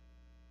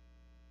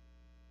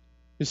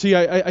 You see,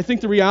 I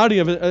think the reality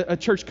of a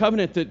church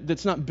covenant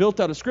that's not built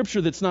out of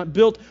Scripture, that's not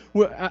built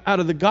out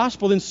of the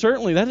gospel, then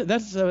certainly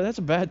that's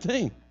a bad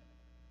thing.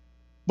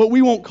 But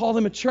we won't call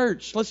them a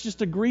church. Let's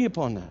just agree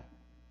upon that.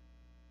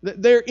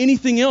 They're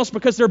anything else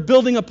because they're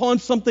building upon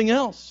something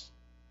else.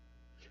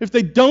 If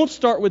they don't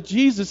start with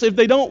Jesus, if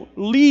they don't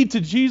lead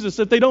to Jesus,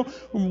 if they don't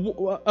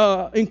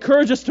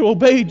encourage us to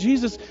obey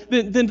Jesus,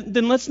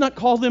 then let's not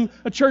call them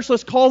a church.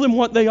 Let's call them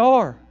what they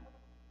are.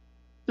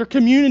 They're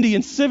community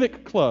and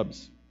civic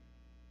clubs.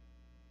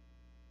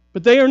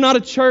 But they are not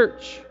a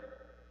church.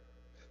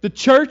 The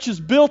church is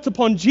built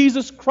upon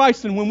Jesus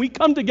Christ, and when we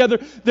come together,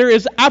 there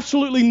is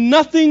absolutely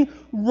nothing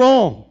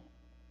wrong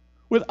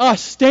with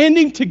us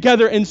standing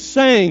together and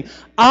saying,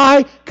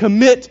 I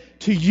commit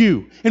to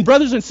you. And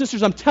brothers and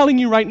sisters, I'm telling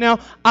you right now,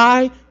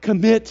 I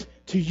commit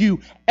to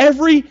you.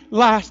 Every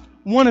last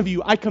one of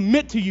you, I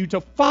commit to you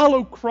to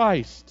follow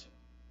Christ,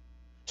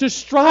 to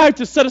strive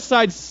to set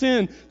aside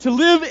sin, to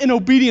live in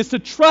obedience, to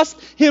trust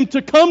Him,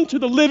 to come to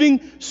the living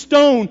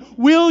stone.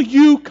 Will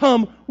you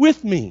come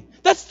with me?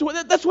 That's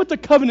what the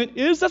covenant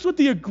is. That's what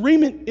the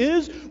agreement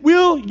is.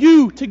 Will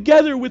you,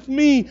 together with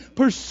me,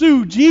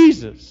 pursue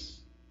Jesus?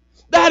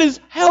 That is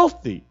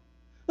healthy.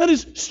 That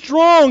is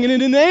strong, and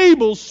it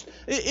enables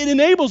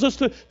us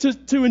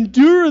to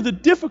endure the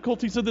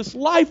difficulties of this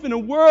life in a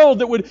world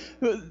that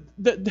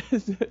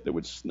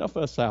would snuff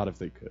us out if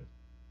they could.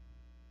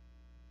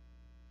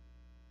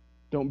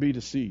 Don't be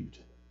deceived.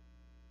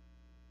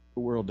 The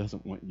world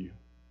doesn't want you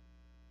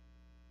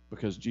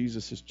because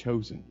Jesus has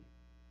chosen you.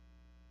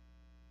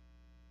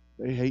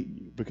 They hate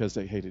you because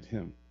they hated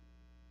Him.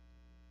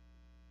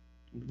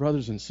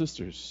 Brothers and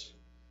sisters,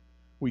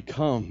 we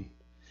come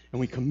and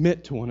we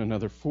commit to one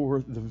another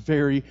for the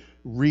very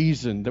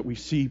reason that we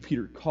see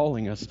Peter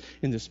calling us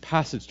in this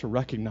passage to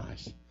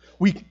recognize.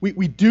 We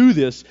do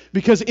this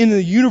because in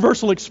the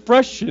universal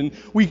expression,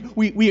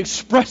 we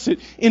express it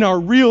in our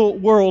real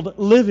world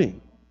living.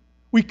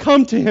 We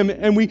come to Him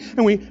and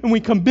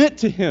we commit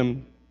to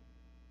Him.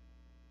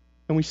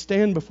 And we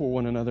stand before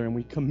one another and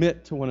we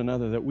commit to one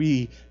another that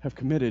we have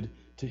committed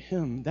to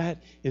Him. That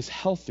is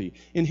healthy.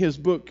 In his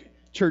book,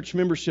 Church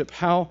Membership,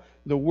 How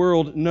the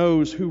World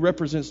Knows Who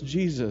Represents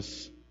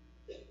Jesus,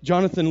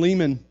 Jonathan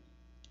Leeman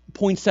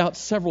points out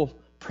several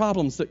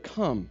problems that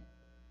come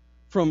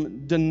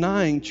from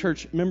denying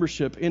church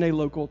membership in a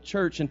local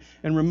church and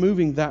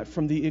removing that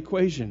from the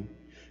equation.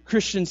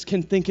 Christians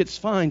can think it's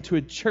fine to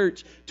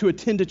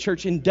attend a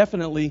church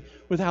indefinitely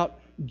without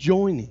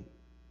joining.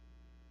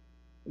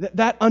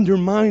 That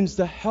undermines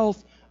the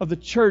health of the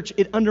church.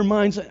 It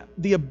undermines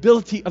the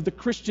ability of the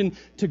Christian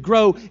to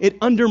grow. It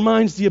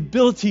undermines the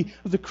ability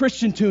of the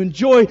Christian to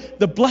enjoy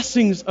the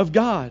blessings of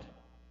God.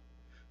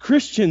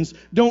 Christians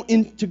don't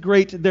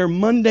integrate their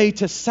Monday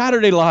to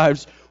Saturday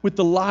lives with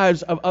the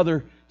lives of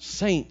other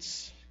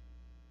saints.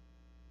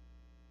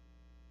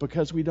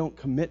 Because we don't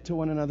commit to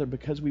one another,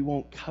 because we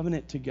won't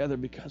covenant together,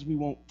 because we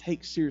won't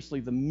take seriously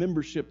the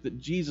membership that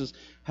Jesus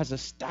has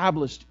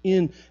established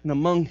in and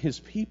among His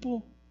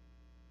people,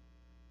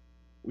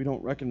 we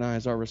don't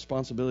recognize our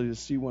responsibility to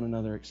see one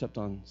another except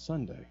on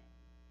Sunday.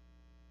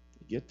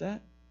 You get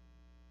that?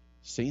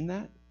 Seen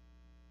that?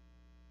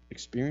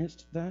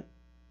 Experienced that?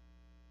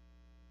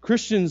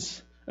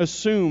 Christians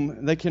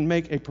assume they can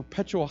make a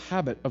perpetual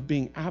habit of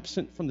being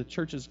absent from the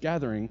church's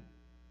gathering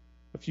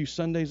a few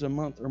Sundays a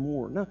month or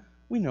more. No,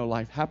 we know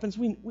life happens.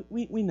 We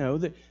know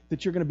that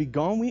you're going to be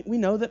gone. We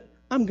know that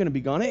I'm going to be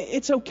gone.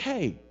 It's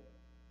okay.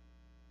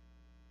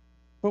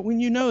 But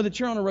when you know that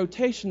you're on a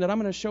rotation, that I'm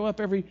going to show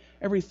up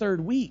every third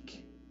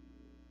week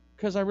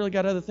because I really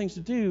got other things to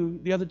do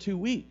the other 2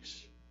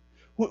 weeks.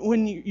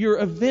 When your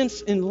events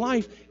in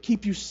life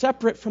keep you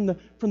separate from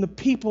the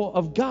people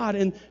of God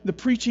and the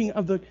preaching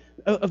of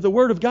the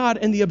Word of God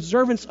and the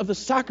observance of the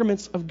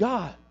sacraments of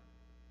God.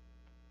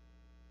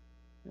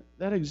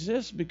 That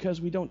exists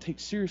because we don't take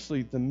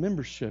seriously the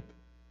membership,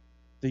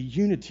 the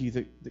unity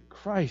that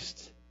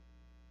Christ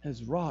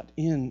has wrought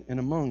in and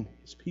among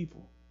His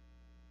people.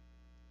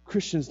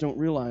 Christians don't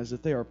realize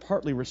that they are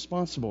partly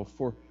responsible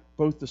for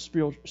both the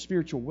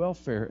spiritual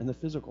welfare and the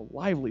physical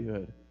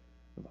livelihood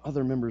of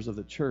other members of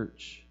the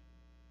church.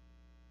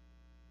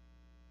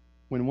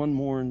 When one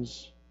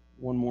mourns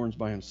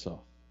by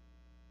himself.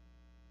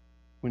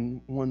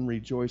 When one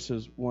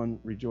rejoices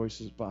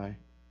by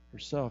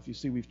herself. You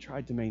see, we've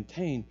tried to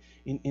maintain,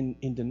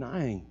 in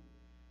denying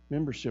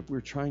membership,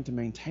 we're trying to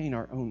maintain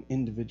our own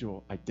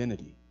individual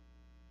identity.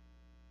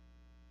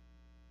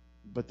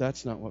 But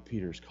that's not what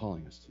Peter is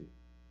calling us to.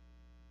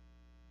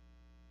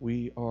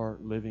 We are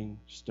living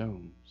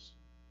stones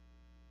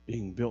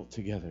being built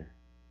together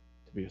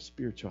to be a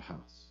spiritual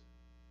house.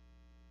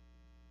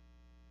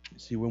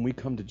 See, when we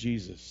come to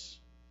Jesus,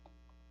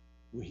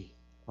 we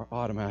are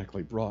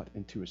automatically brought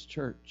into His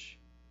church.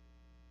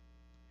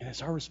 And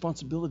it's our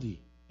responsibility.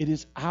 It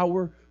is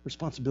our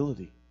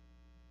responsibility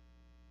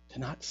To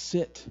not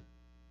sit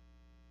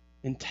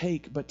and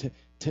take, but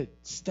to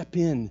step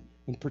in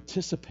and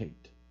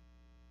participate.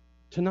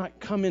 To not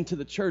come into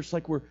the church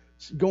like we're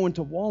going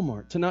to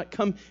Walmart. To not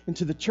come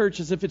into the church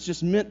as if it's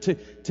just meant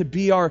to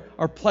be our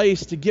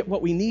place to get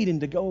what we need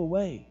and to go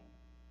away.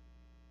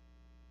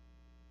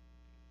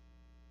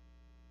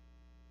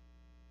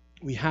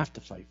 We have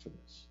to fight for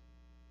this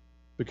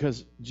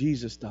because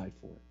Jesus died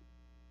for it.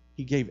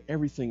 He gave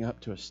everything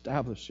up to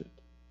establish it.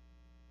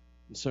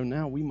 And so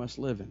now we must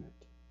live in it.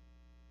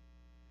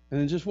 And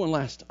then just one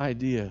last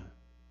idea.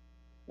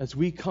 As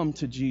we come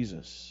to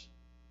Jesus,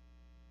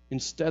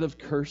 instead of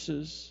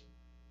curses,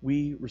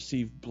 we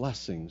receive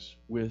blessings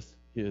with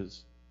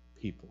His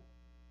people.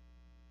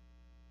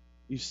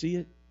 You see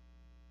it?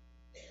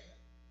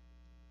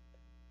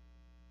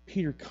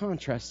 Peter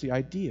contrasts the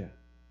idea.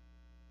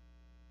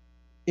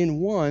 In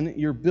one,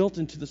 you're built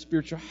into the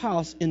spiritual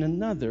house. In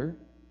another,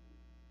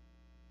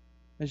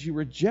 as you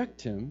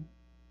reject Him,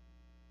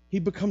 He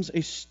becomes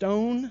a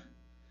stone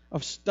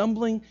of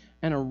stumbling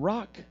and a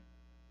rock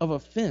of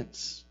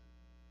offense.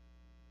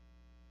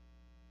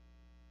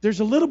 There's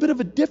a little bit of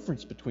a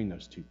difference between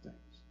those two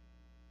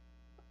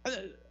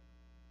things.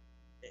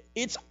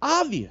 It's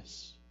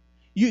obvious.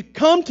 You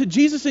come to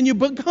Jesus and you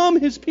become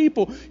His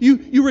people.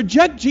 You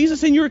reject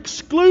Jesus and you're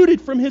excluded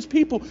from His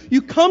people.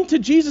 You come to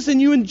Jesus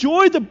and you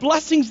enjoy the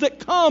blessings that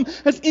come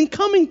as in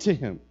coming to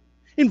Him.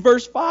 In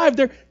verse 5,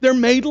 they're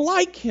made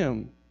like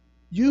Him.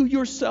 You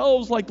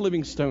yourselves, like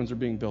living stones, are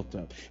being built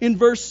up. In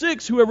verse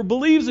 6, whoever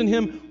believes in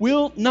Him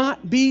will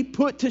not be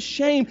put to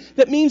shame.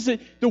 That means that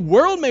the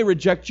world may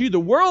reject you. The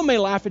world may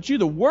laugh at you.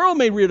 The world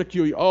may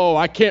ridicule you. Oh,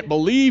 I can't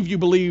believe you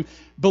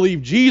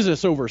believe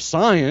Jesus over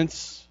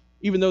science,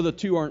 even though the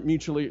two aren't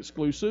mutually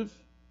exclusive.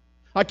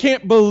 I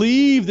can't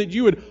believe that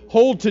you would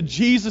hold to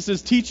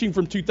Jesus' teaching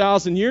from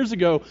 2,000 years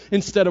ago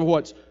instead of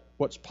what's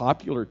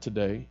popular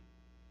today.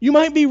 You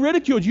might be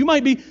ridiculed. You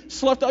might be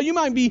sloughed off. You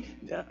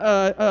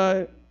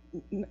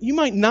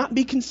might not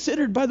be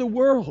considered by the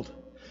world,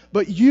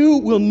 but you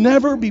will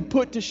never be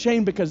put to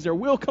shame because there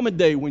will come a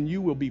day when you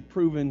will be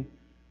proven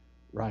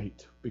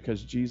right,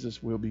 because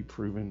Jesus will be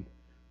proven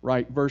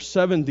right. Verse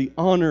 7, the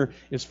honor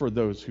is for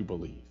those who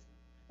believe.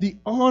 The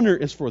honor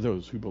is for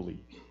those who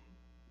believe,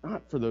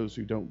 not for those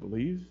who don't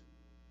believe.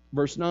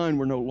 Verse 9,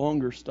 we're no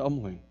longer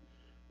stumbling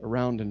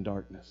around in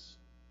darkness,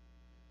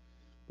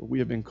 but we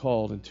have been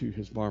called into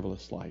His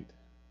marvelous light.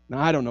 Now,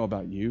 I don't know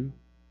about you,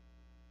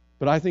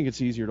 but I think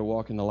it's easier to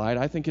walk in the light.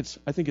 I think it's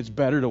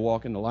better to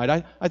walk in the light.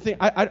 I think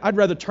I'd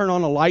rather turn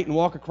on a light and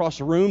walk across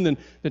a room than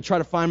try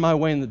to find my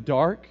way in the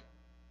dark.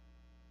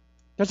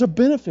 That's a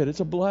benefit. It's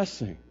a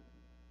blessing.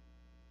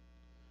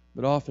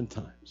 But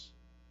oftentimes,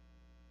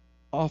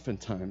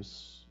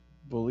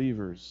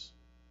 believers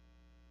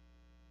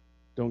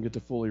don't get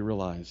to fully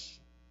realize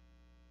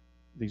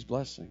these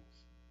blessings.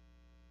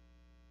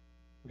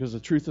 Because the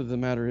truth of the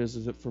matter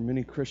is that for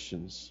many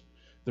Christians,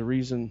 the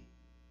reason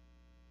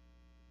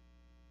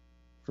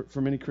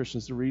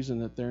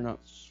that they're not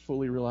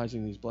fully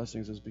realizing these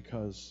blessings is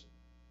because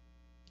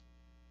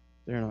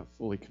they're not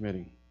fully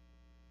committing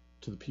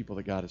to the people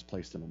that God has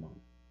placed them among.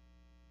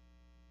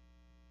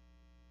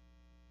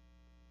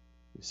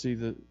 You see,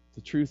 the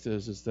truth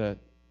is that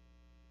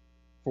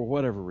for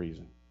whatever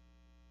reason,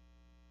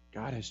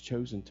 God has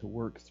chosen to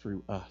work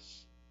through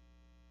us.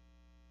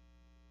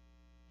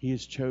 He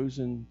has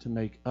chosen to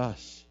make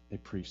us a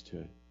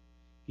priesthood.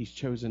 He's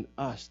chosen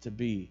us to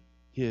be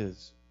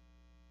His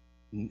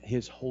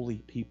holy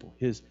people,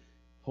 His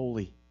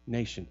holy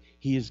nation.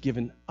 He has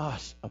given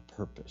us a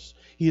purpose.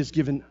 He has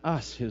given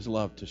us His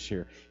love to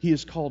share. He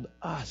has called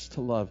us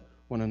to love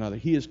one another.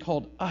 He has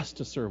called us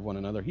to serve one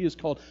another. He has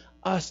called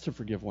us to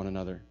forgive one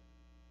another.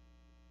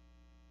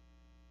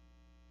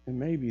 And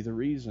maybe the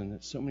reason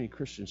that so many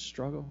Christians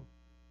struggle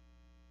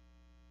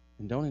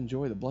and don't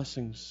enjoy the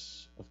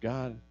blessings of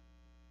God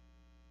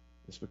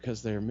is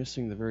because they are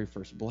missing the very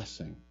first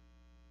blessing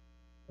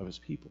of His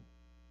people.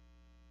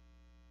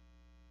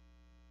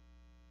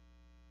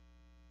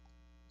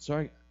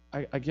 So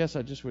I guess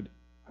I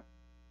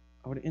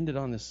would end it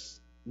on this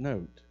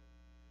note.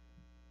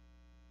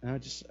 And I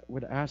just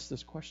would ask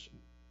this question.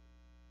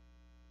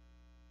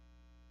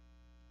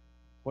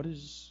 What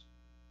is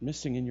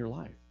missing in your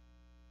life?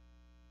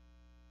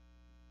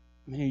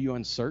 I mean, are you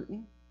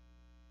uncertain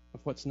of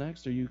what's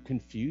next? Are you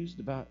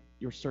confused about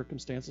your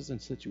circumstances and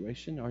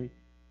situation?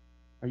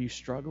 Are you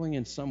struggling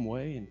in some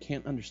way and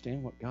can't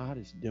understand what God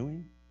is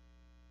doing?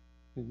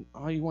 And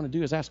all you want to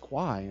do is ask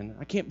why. And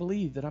I can't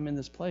believe that I'm in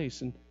this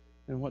place and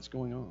what's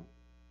going on.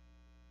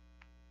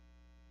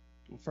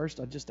 Well, first,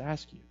 I just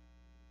ask you,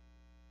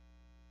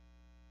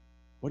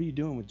 what are you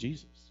doing with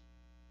Jesus?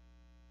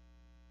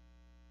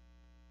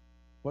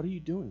 What are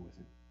you doing with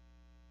Him?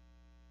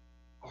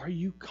 Are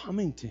you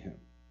coming to Him?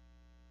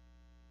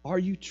 Are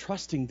you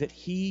trusting that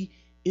He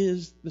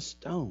is the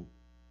stone,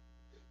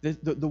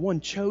 the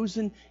one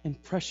chosen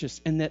and precious,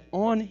 and that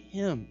on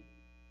Him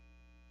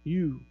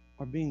you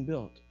are being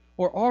built?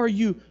 Or are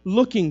you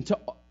looking to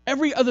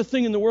every other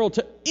thing in the world,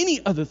 to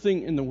any other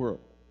thing in the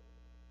world,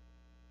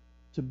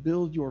 to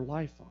build your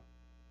life on?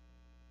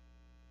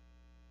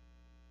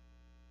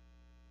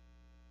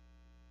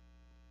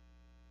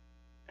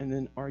 And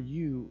then are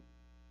you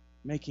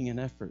making an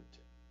effort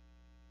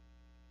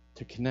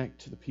to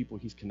connect to the people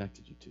He's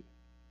connected you to?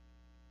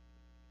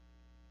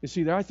 You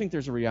see, I think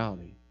there's a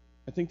reality.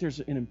 I think there's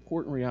an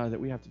important reality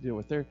that we have to deal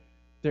with.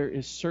 There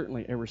is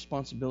certainly a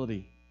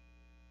responsibility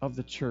of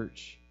the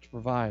church to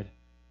provide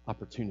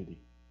opportunity.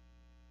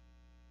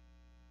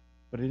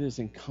 But it is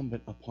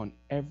incumbent upon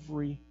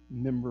every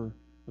member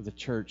of the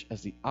church,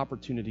 as the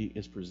opportunity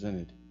is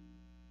presented,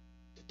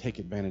 to take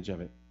advantage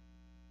of it.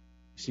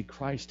 You see,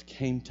 Christ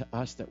came to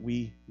us that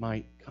we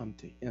might come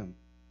to Him.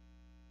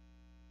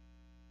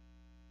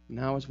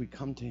 Now as we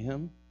come to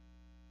Him,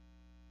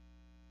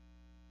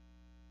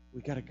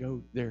 we got to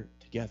go there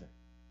together.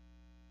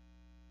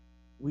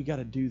 We got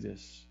to do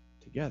this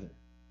together.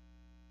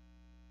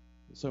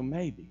 So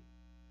maybe,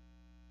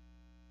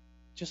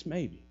 just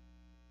maybe,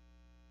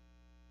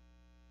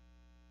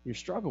 your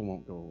struggle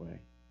won't go away,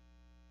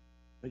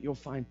 but you'll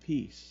find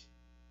peace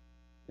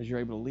as you're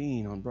able to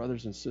lean on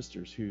brothers and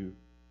sisters who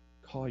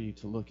call you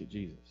to look at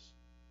Jesus.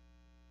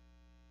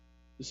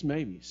 This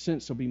maybe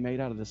sense will be made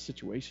out of the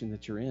situation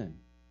that you're in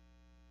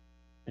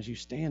as you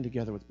stand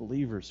together with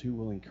believers who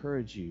will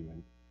encourage you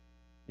and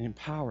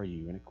empower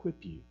you and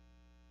equip you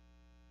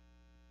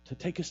to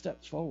take a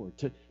step forward,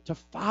 to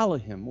follow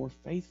Him more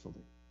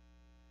faithfully.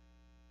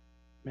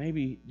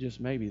 Maybe, just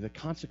maybe, the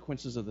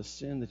consequences of the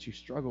sin that you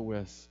struggle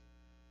with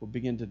will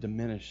begin to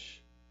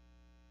diminish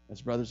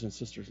as brothers and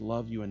sisters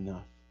love you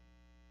enough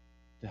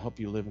to help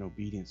you live in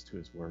obedience to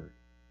His Word.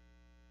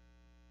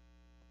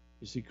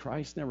 You see,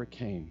 Christ never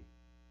came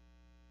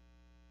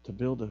to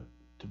build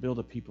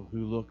a people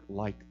who look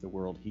like the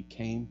world. He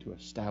came to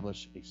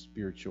establish a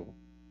spiritual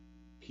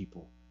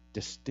people,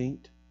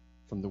 distinct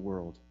from the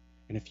world.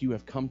 And if you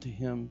have come to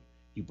Him,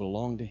 you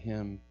belong to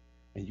Him,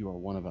 and you are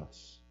one of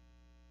us.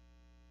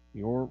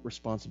 Your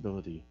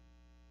responsibility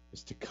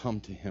is to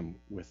come to Him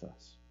with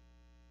us.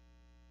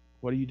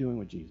 What are you doing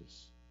with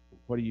Jesus?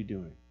 What are you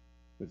doing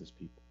with His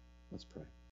people? Let's pray.